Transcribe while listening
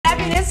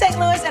afternoon, St.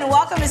 Louis, and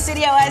welcome to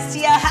Studio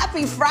STL.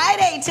 Happy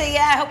Friday to you.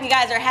 I hope you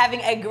guys are having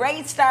a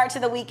great start to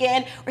the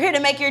weekend. We're here to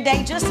make your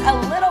day just a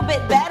little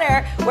bit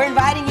better. We're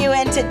inviting you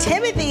into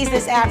Timothy's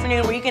this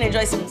afternoon where you can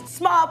enjoy some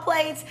small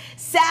plates,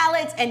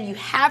 salads, and you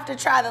have to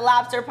try the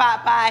lobster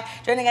pot pie.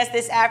 Joining us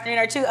this afternoon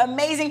are two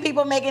amazing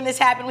people making this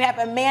happen. We have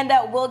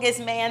Amanda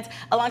Wilgus-Mans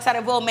alongside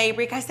of Will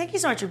Mabry. Guys, thank you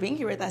so much for being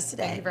here with us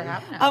today. Thank you for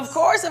having us. Of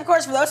course.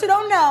 For those who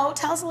don't know,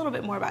 tell us a little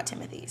bit more about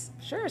Timothy's.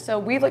 Sure. So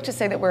we like to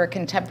say that we're a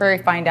contemporary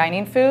fine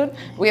dining food.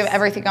 We have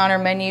everything on our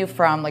menu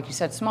from, like you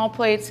said, small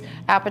plates,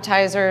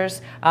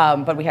 appetizers,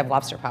 but we have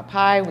lobster pot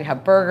pie, we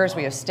have burgers,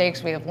 we have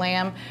steaks, we have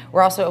lamb.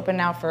 We're also open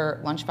now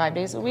for lunch 5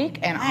 days a week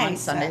and on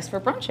Sundays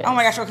for brunches. Oh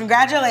my gosh, well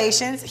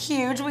congratulations.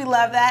 Huge, we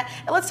love that.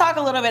 And let's talk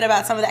a little bit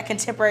about some of that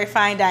contemporary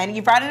fine dining.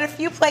 You brought in a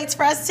few plates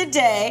for us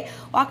today.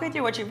 Walk me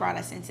through what you brought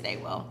us in today,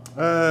 Will.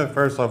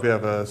 First off, we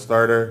have a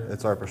starter.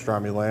 It's our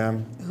pastrami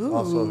lamb. Ooh.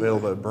 Also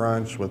available at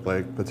brunch with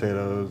like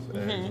potatoes,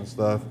 eggs, and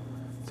stuff.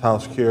 It's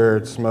house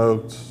cured,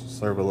 smoked,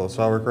 serve with a little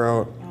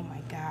sauerkraut. Oh my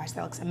gosh,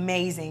 that looks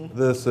amazing.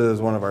 This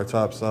is one of our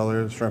top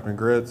sellers, shrimp and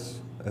grits.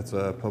 It's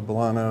a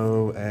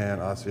poblano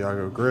and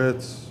Asiago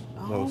grits.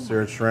 Little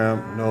seared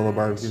shrimp, Nola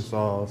barbecue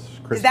sauce,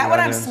 crispy Is that what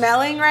onions. I'm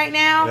smelling right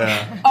now?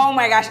 Yeah. Oh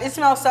my gosh, it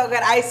smells so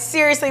good. I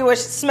seriously wish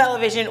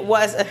smell-o-vision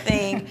was a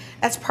thing.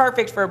 That's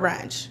perfect for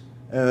brunch.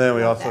 And then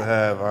we also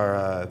have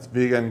our it's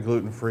vegan,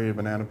 gluten-free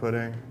banana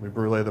pudding. We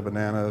brulee the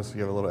bananas to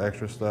give a little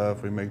extra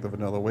stuff. We make the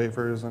vanilla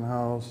wafers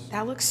in-house.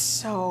 That looks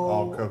so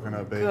All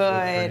coconut-based with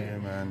good.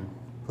 cream and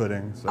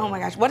pudding. So. Oh my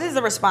gosh, what has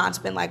the response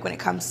been like when it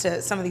comes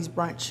to some of these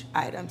brunch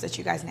items that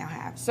you guys now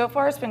have? So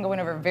far, it's been going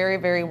over very,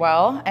 very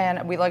well,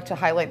 and we like to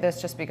highlight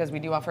this just because we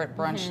do offer it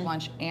brunch,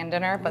 lunch, and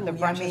dinner, but the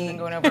brunch has been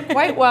going over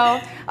quite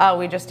well.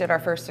 We just did our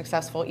first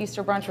successful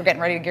Easter brunch. We're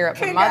getting ready to gear up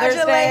for Mother's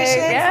Day.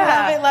 Congratulations, Yeah.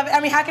 love it, love it. I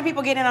mean, how can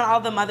people get in on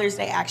all the Mother's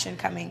Day action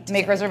coming?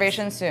 Make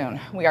reservations soon.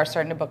 We are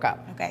starting to book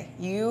up. Okay,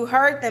 you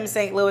heard them,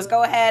 St. Louis.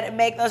 Go ahead and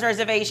make those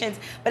reservations.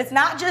 But it's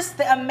not just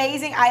the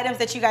amazing items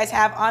that you guys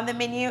have on the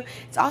menu.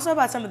 It's also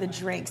about some of the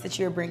drinks that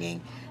you're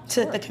bringing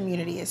to the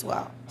community as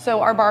well.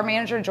 So our bar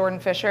manager, Jordan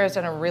Fisher, has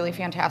done a really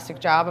fantastic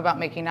job about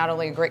making not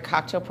only a great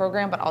cocktail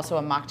program, but also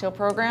a mocktail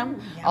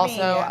program.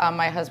 Also,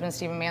 my husband,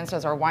 Stephen Mans,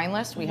 does our wine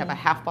list. We have a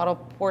half bottle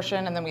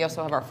portion, and then we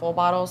also have our full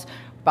bottles.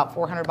 About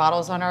 400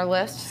 bottles on our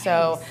list.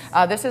 So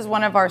this is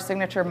one of our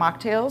signature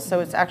mocktails.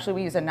 So it's actually,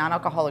 we use a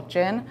non-alcoholic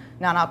gin,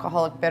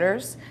 non-alcoholic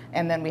bitters,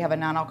 and then we have a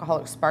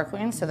non-alcoholic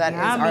sparkling. So that is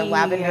our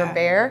Lavender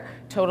Bear,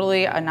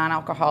 totally a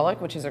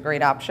non-alcoholic, which is a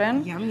great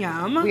option. Yum,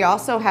 yum. We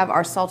also have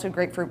our salted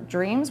grapefruit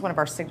dreams, one of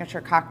our signature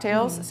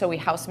cocktails. So we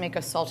house make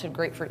a salted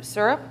grapefruit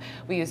syrup.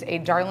 We use a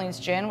Darling's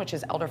gin, which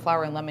is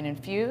elderflower and lemon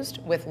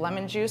infused, with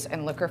lemon juice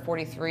and liquor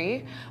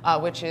 43,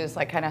 which is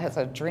like kind of has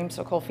a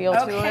dreamsicle feel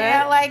to it. Okay,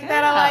 I like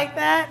that, I like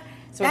that.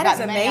 So that is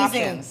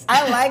amazing.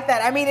 I like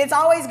that. I mean, it's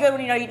always good when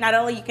you know not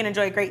only you can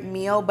enjoy a great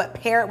meal, but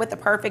pair it with the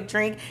perfect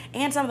drink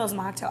and some of those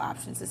mocktail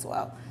options as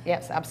well.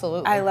 Yes,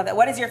 absolutely. I love that.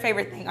 What is your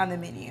favorite thing on the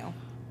menu?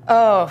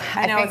 Oh,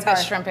 I know think it's the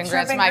hard. shrimp and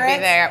Shrimp grits and might grits?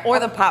 be there,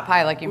 or the pot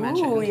pie, like you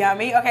mentioned. Ooh,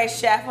 yummy. Okay,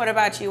 Chef, what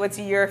about you? What's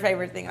your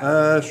favorite thing on the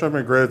menu? Shrimp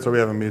and grits, so we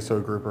have a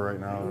miso grouper right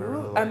now.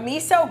 A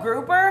miso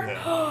grouper?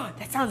 Yeah.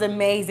 That sounds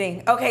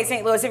amazing. Okay,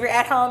 St. Louis, if you're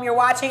at home, you're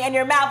watching, and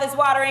your mouth is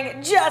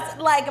watering just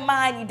like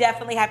mine, you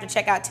definitely have to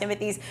check out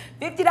Timothy's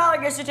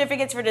 $50 gift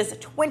certificates for just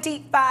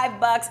 $25.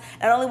 Not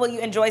only will you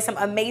enjoy some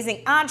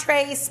amazing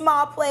entrees,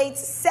 small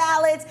plates,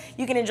 salads,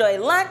 you can enjoy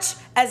lunch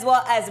as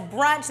well as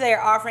brunch. They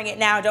are offering it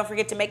now. Don't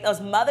forget to make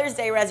those Mother's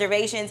Day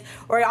reservations.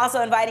 We're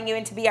also inviting you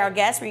in to be our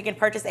guest where you can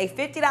purchase a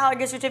 $50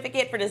 gift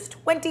certificate for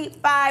just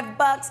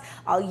 $25.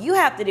 All you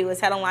have to do is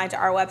head online to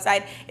our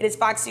website. It is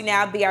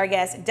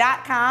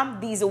foxtwonow.beourguest.com.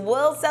 These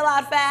will sell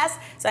out fast,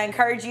 so I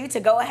encourage you to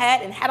go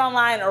ahead and head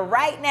online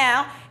right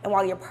now. And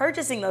while you're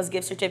purchasing those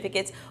gift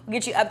certificates, we'll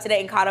get you up to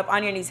date and caught up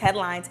on your news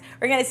headlines.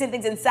 We're going to send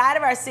things inside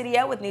of our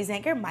studio with news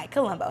anchor Mike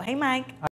Colombo. Hey, Mike.